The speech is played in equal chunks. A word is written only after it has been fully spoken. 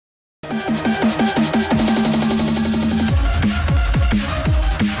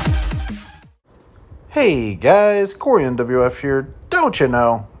Hey guys, Corey and WF here, don't you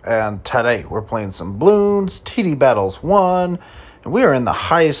know? And today we're playing some Bloons, TD Battles 1, and we are in the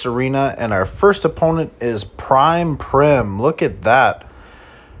highest arena, and our first opponent is Prime Prim. Look at that.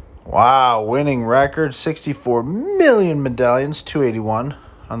 Wow, winning record, 64 million medallions, 281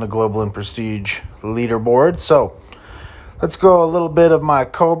 on the Global and Prestige leaderboard. So, let's go a little bit of my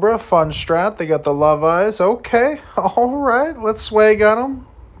Cobra, fun strat. They got the love eyes. Okay, all right, let's swag on them.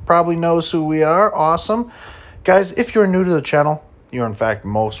 Probably knows who we are. Awesome. Guys, if you're new to the channel, you're in fact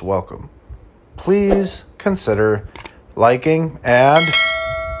most welcome. Please consider liking and,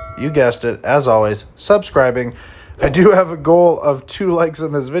 you guessed it, as always, subscribing. I do have a goal of 2 likes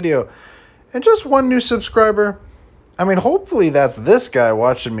in this video and just 1 new subscriber. I mean, hopefully that's this guy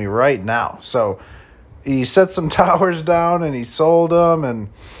watching me right now. So he set some towers down and he sold them, and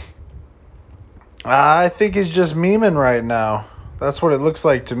I think he's just memeing right now. That's what it looks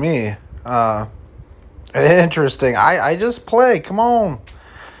like to me. Interesting. I just play. Come on.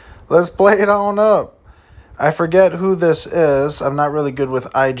 Let's play it on up. I forget who this is. I'm not really good with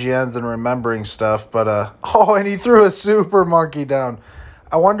IGNs and remembering stuff. But, oh, and he threw a super monkey down.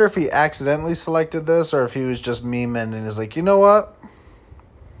 I wonder if he accidentally selected this or if he was just memeing and is like, you know what?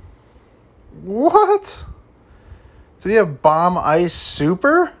 What? Did he have bomb ice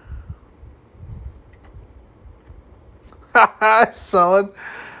super? Solid.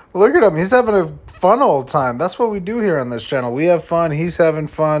 Look at him. He's having a fun old time. That's what we do here on this channel. We have fun. He's having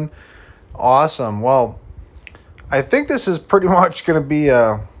fun. Awesome. Well, I think this is pretty much going to be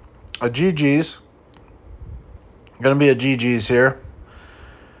a GG's. Going to be a GG's here.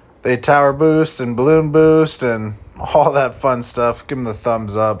 They tower boost and balloon boost and all that fun stuff. Give them the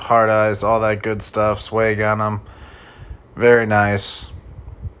thumbs up, hard eyes, all that good stuff. Swag on them. Very nice.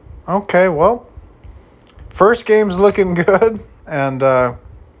 Okay, well. First game's looking good, and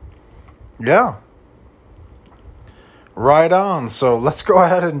yeah, right on. So let's go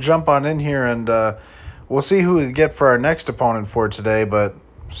ahead and jump on in here, and we'll see who we get for our next opponent for today, but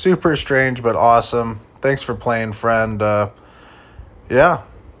super strange, but awesome. Thanks for playing, friend. Yeah,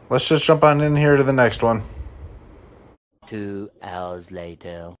 let's just jump on in here to the next one. 2 hours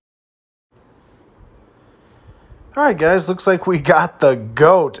later. All right, guys, looks like we got the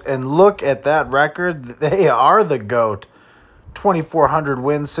GOAT, and look at that record. They are the GOAT. 2,400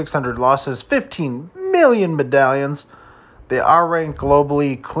 wins, 600 losses, 15 million medallions. They are ranked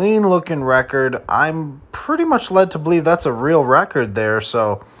globally, clean-looking record. I'm pretty much led to believe that's a real record there,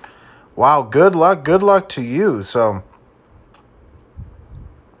 so wow, good luck to you. So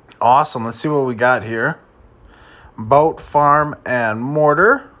awesome. Let's see what we got here. Boat, farm, and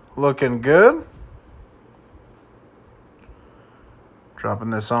mortar, looking good.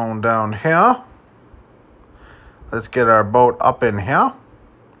 Dropping this on down here. Let's get our boat up in here.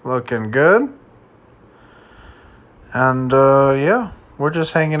 Looking good. And, yeah, we're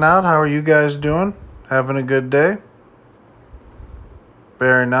just hanging out. How are you guys doing? Having a good day?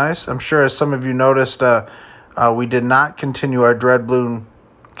 Very nice. I'm sure as some of you noticed, we did not continue our Dreadbloon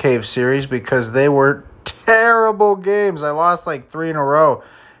Cave series because they were terrible games. I lost like 3 in a row,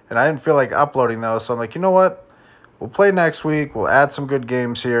 and I didn't feel like uploading those. So I'm like, you know what? We'll play next week. We'll add some good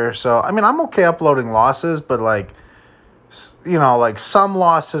games here. So, I mean, I'm okay uploading losses, but, like, you know, like, some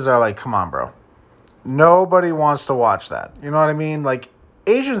losses are like, come on, bro. Nobody wants to watch that. You know what I mean? Like,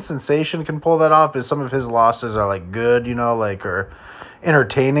 Asian Sensation can pull that off, but some of his losses are, like, good, you know, like, or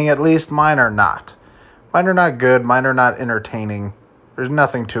entertaining at least. Mine are not. Mine are not good. Mine are not entertaining. There's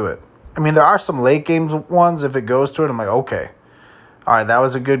nothing to it. I mean, there are some late games ones. If it goes to it, I'm like, okay. All right, that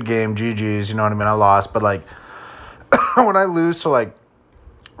was a good game. GG's, you know what I mean? I lost, but, like, when I lose to, like,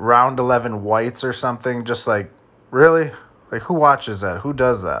 round 11 whites or something, just, like, really? Like, who watches that? Who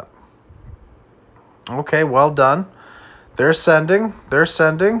does that? Okay, well done. They're sending. They're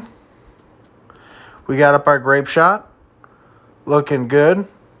sending. We got up our grape shot. Looking good.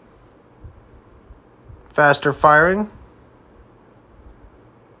 Faster firing.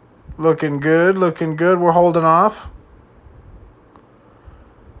 Looking good. Looking good. We're holding off.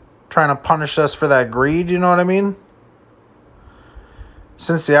 Trying to punish us for that greed, you know what I mean?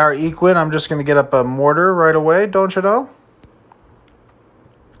 Since they are equine, I'm just going to get up a mortar right away, don't you know?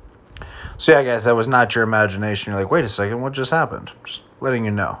 So yeah, guys, that was not your imagination. You're like, wait a second, what just happened? Just letting you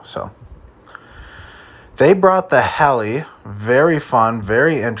know. So they brought the heli. Very fun,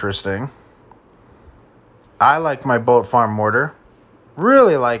 very interesting. I like my boat farm mortar.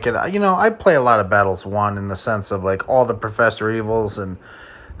 Really like it. You know, I play a lot of Battles 1 in the sense of, like, all the Professor Evils and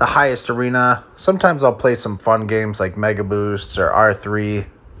the highest arena. Sometimes I'll play some fun games like Mega Boosts or R3.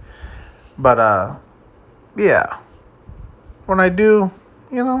 But, yeah. When I do,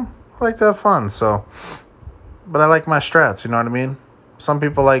 you know, I like to have fun, so. But I like my strats, you know what I mean? Some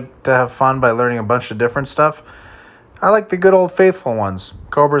people like to have fun by learning a bunch of different stuff. I like the good old faithful ones.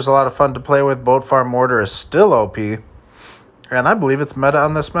 Cobra's a lot of fun to play with. Boat Farm Mortar is still OP. And I believe it's meta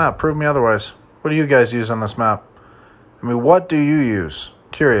on this map. Prove me otherwise. What do you guys use on this map? I mean, what do you use?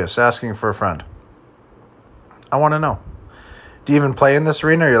 Curious, asking for a friend. I want to know. Do you even play in this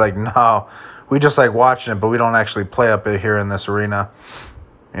arena? Or you're like, no, we just like watching it, but we don't actually play up here in this arena.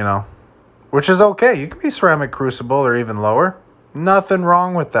 You know, which is okay. You can be Ceramic Crucible or even lower. Nothing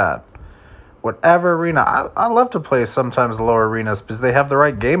wrong with that. Whatever arena. I love to play sometimes the lower arenas because they have the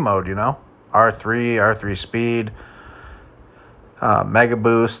right game mode, you know. R3 speed, mega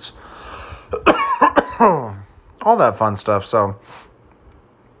boosts, all that fun stuff. So,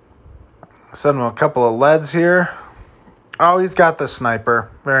 send him a couple of leads here. Oh, he's got the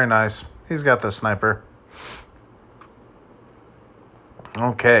sniper. Very nice. He's got the sniper.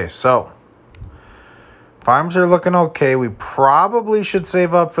 Okay, so farms are looking okay. We probably should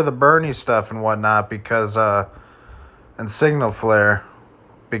save up for the Bernie stuff and whatnot because, and Signal Flare,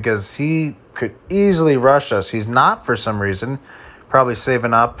 because he could easily rush us. He's not for some reason. Probably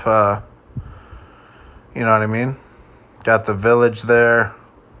saving up, you know what I mean? Got the village there.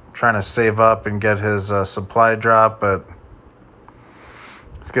 Trying to save up and get his supply drop, but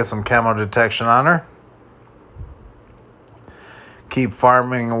let's get some camo detection on her. Keep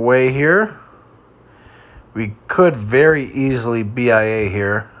farming away here. We could very easily BIA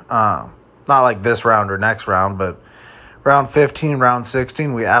here. Not like this round or next round, but round 15, round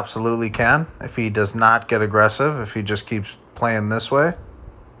 16, we absolutely can. If he does not get aggressive, if he just keeps playing this way.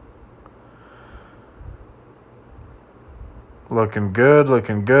 Looking good,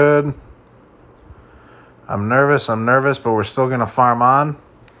 looking good. I'm nervous, but we're still going to farm on.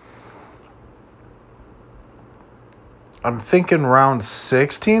 I'm thinking round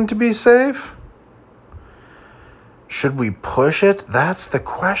 16 to be safe. Should we push it? That's the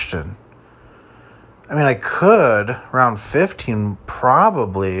question. I mean, I could. Round 15,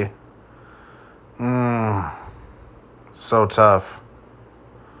 probably. So tough.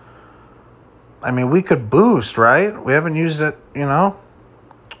 I mean, we could boost, right? We haven't used it, you know?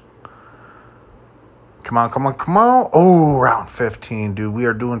 Come on, come on, come on. Oh, round 15, dude. We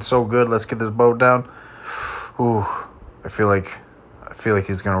are doing so good. Let's get this boat down. Ooh, I feel like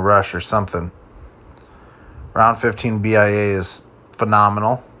he's going to rush or something. Round 15 BIA is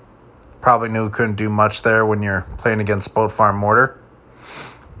phenomenal. Probably knew we couldn't do much there when you're playing against Boat Farm Mortar.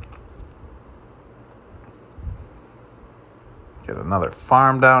 Get another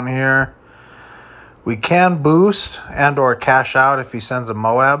farm down here. We can boost and or cash out if he sends a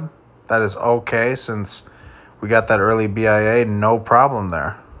Moab. That is okay since we got that early BIA. No problem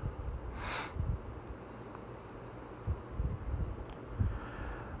there.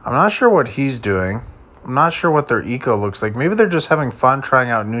 I'm not sure what he's doing. I'm not sure what their eco looks like. Maybe they're just having fun trying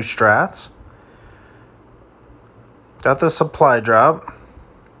out new strats. Got the supply drop.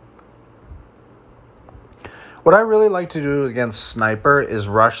 What I really like to do against Sniper is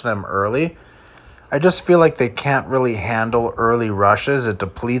rush them early. I just feel like they can't really handle early rushes. It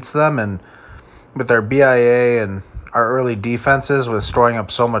depletes them, and with their BIA and our early defenses with storing up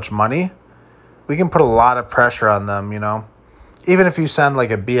so much money, we can put a lot of pressure on them, you know. Even if you send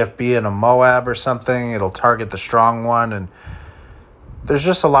like a BFB and a Moab or something, it'll target the strong one, and there's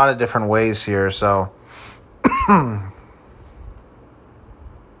just a lot of different ways here, so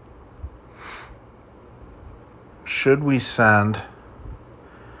should we send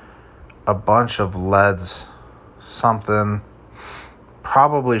a bunch of leads, something?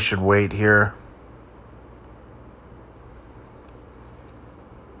 Probably should wait here.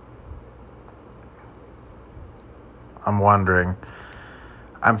 I'm wondering.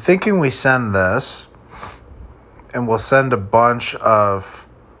 I'm thinking we send this, and we'll send a bunch of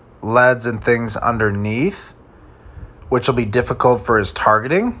leads and things underneath, which will be difficult for his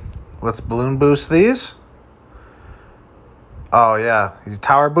targeting. Let's balloon boost these. Oh, yeah. He's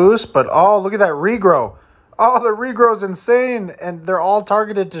tower boost, but oh, look at that regrow. Oh, the regrow's insane, and they're all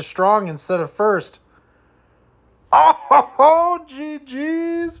targeted to strong instead of first. Oh,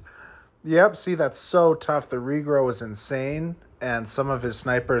 GGs. Yep, see, that's so tough. The regrow was insane, and some of his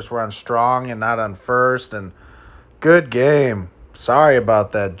snipers were on strong and not on first, and good game. Sorry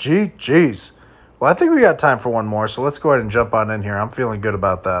about that. GGs. Well, I think we got time for one more, so let's go ahead and jump on in here. I'm feeling good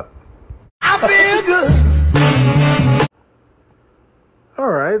about that. I feel good. All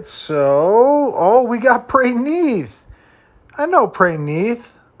right, so, oh, we got Prayneath. I know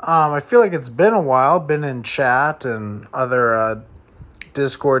Prayneath. I feel like it's been a while, been in chat and other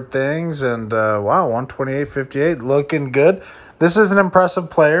Discord things, and wow, 128.58, looking good. This is an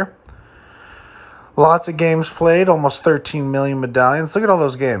impressive player. Lots of games played, almost 13 million medallions. Look at all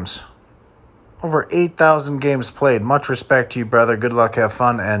those games. Over 8,000 games played. Much respect to you, brother. Good luck, have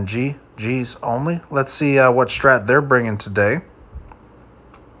fun, and GGs only. Let's see what strat they're bringing today.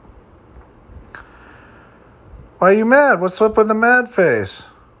 Why are you mad? What's up with the mad face?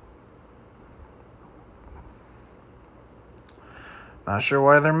 Not sure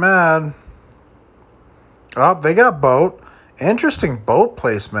why they're mad. Oh, they got boat. Interesting boat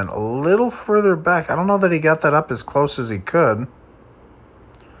placement. A little further back. I don't know that he got that up as close as he could.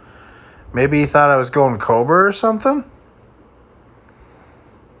 Maybe he thought I was going Cobra or something?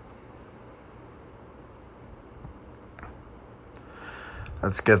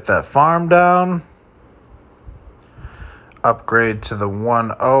 Let's get that farm down. Upgrade to the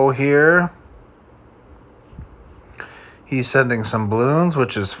 1-0 here. He's sending some balloons,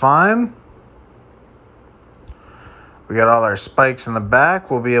 which is fine. We got all our spikes in the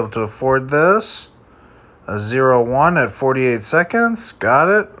back. We'll be able to afford this. A 0-1 at 48 seconds. Got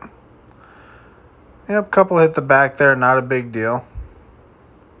it. Yep, couple hit the back there. Not a big deal.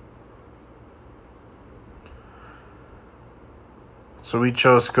 So we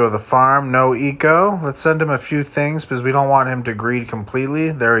chose to go to the farm. No eco. Let's send him a few things because we don't want him to greed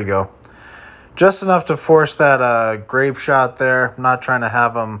completely. There we go. Just enough to force that grape shot there. I'm not trying to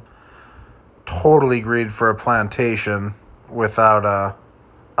have him totally greed for a plantation without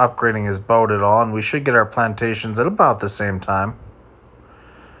upgrading his boat at all. And we should get our plantations at about the same time.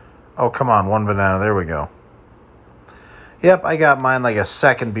 Oh, come on. One banana. There we go. Yep, I got mine like a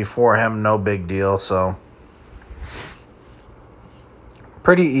second before him. No big deal, so...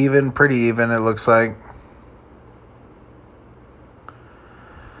 Pretty even, it looks like.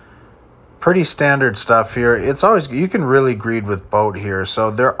 Pretty standard stuff here. It's always, you can really greed with boat here. So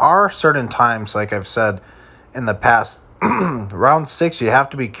there are certain times, like I've said in the past, round 6, you have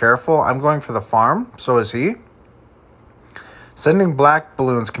to be careful. I'm going for the farm, so is he. Sending black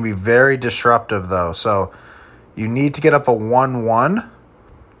balloons can be very disruptive, though. So you need to get up a 1-1.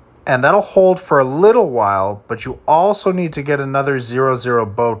 And that'll hold for a little while, but you also need to get another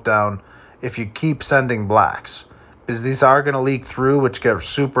 0-0 boat down if you keep sending blacks. Because these are going to leak through, which get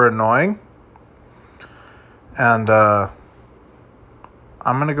super annoying. And I'm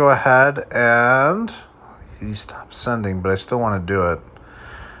going to go ahead and... He stopped sending, but I still want to do it.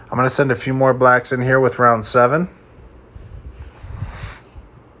 I'm going to send a few more blacks in here with round 7.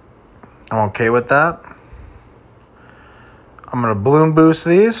 I'm okay with that. I'm going to balloon boost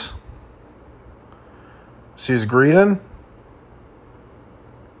these. See who's greeding?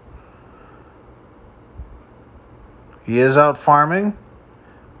 He is out farming,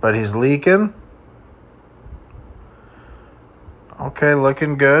 but he's leaking. Okay,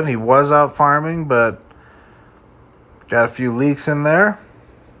 looking good. He was out farming, but got a few leaks in there.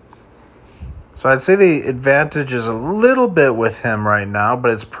 So I'd say the advantage is a little bit with him right now,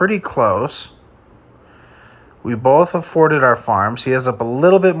 but it's pretty close. We both afforded our farms. He has up a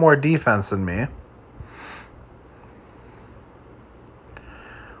little bit more defense than me.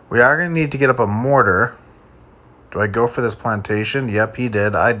 We are going to need to get up a mortar. Do I go for this plantation? Yep, he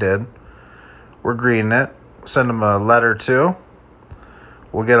did. I did. We're greening it. Send him a letter too.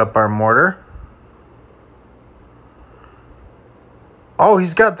 We'll get up our mortar. Oh,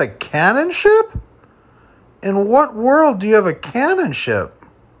 he's got the cannon ship? In what world do you have a cannon ship?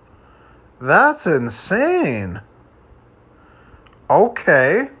 That's insane.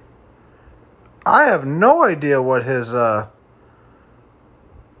 Okay. I have no idea what his,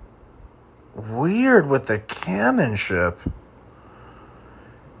 weird with the cannon ship.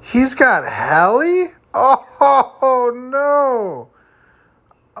 He's got heli? Oh, no.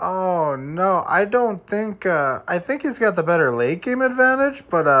 Oh, no. I don't think, I think he's got the better late game advantage,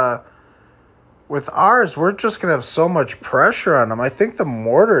 but, with ours, we're just going to have so much pressure on him. I think the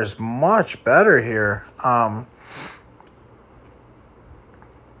mortar is much better here. I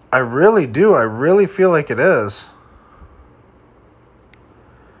really do. I really feel like it is.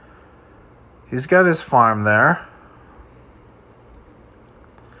 He's got his farm there.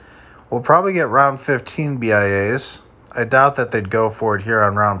 We'll probably get round 15 BIAs. I doubt that they'd go for it here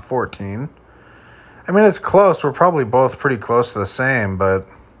on round 14. I mean, it's close. We're probably both pretty close to the same, but...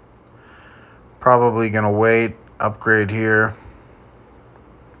 Probably going to wait, upgrade here.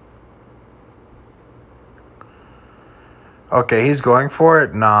 Okay, he's going for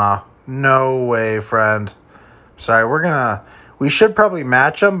it? Nah, no way, friend. Sorry, we should probably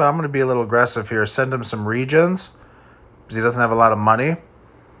match him, but I'm going to be a little aggressive here. Send him some regions, because he doesn't have a lot of money.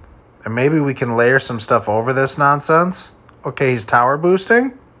 And maybe we can layer some stuff over this nonsense. Okay, he's tower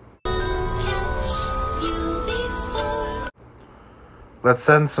boosting. Let's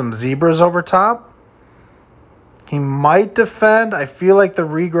send some zebras over top. He might defend. I feel like the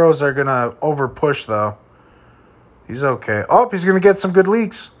regrows are going to over-push, though. He's okay. Oh, he's going to get some good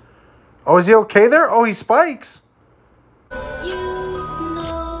leaks. Oh, is he okay there? Oh, he spikes.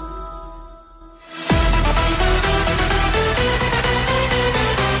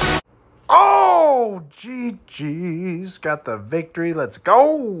 Oh, GGs. Got the victory. Let's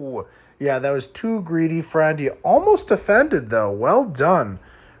go. Yeah, that was too greedy, friend. He almost defended, though. Well done.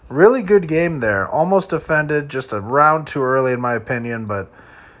 Really good game there. Almost defended. Just a round too early, in my opinion. But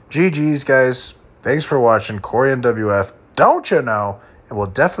GGs, guys. Thanks for watching Corey and WF. Don't you know? And we'll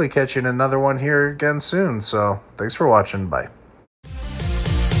definitely catch you in another one here again soon. So thanks for watching. Bye.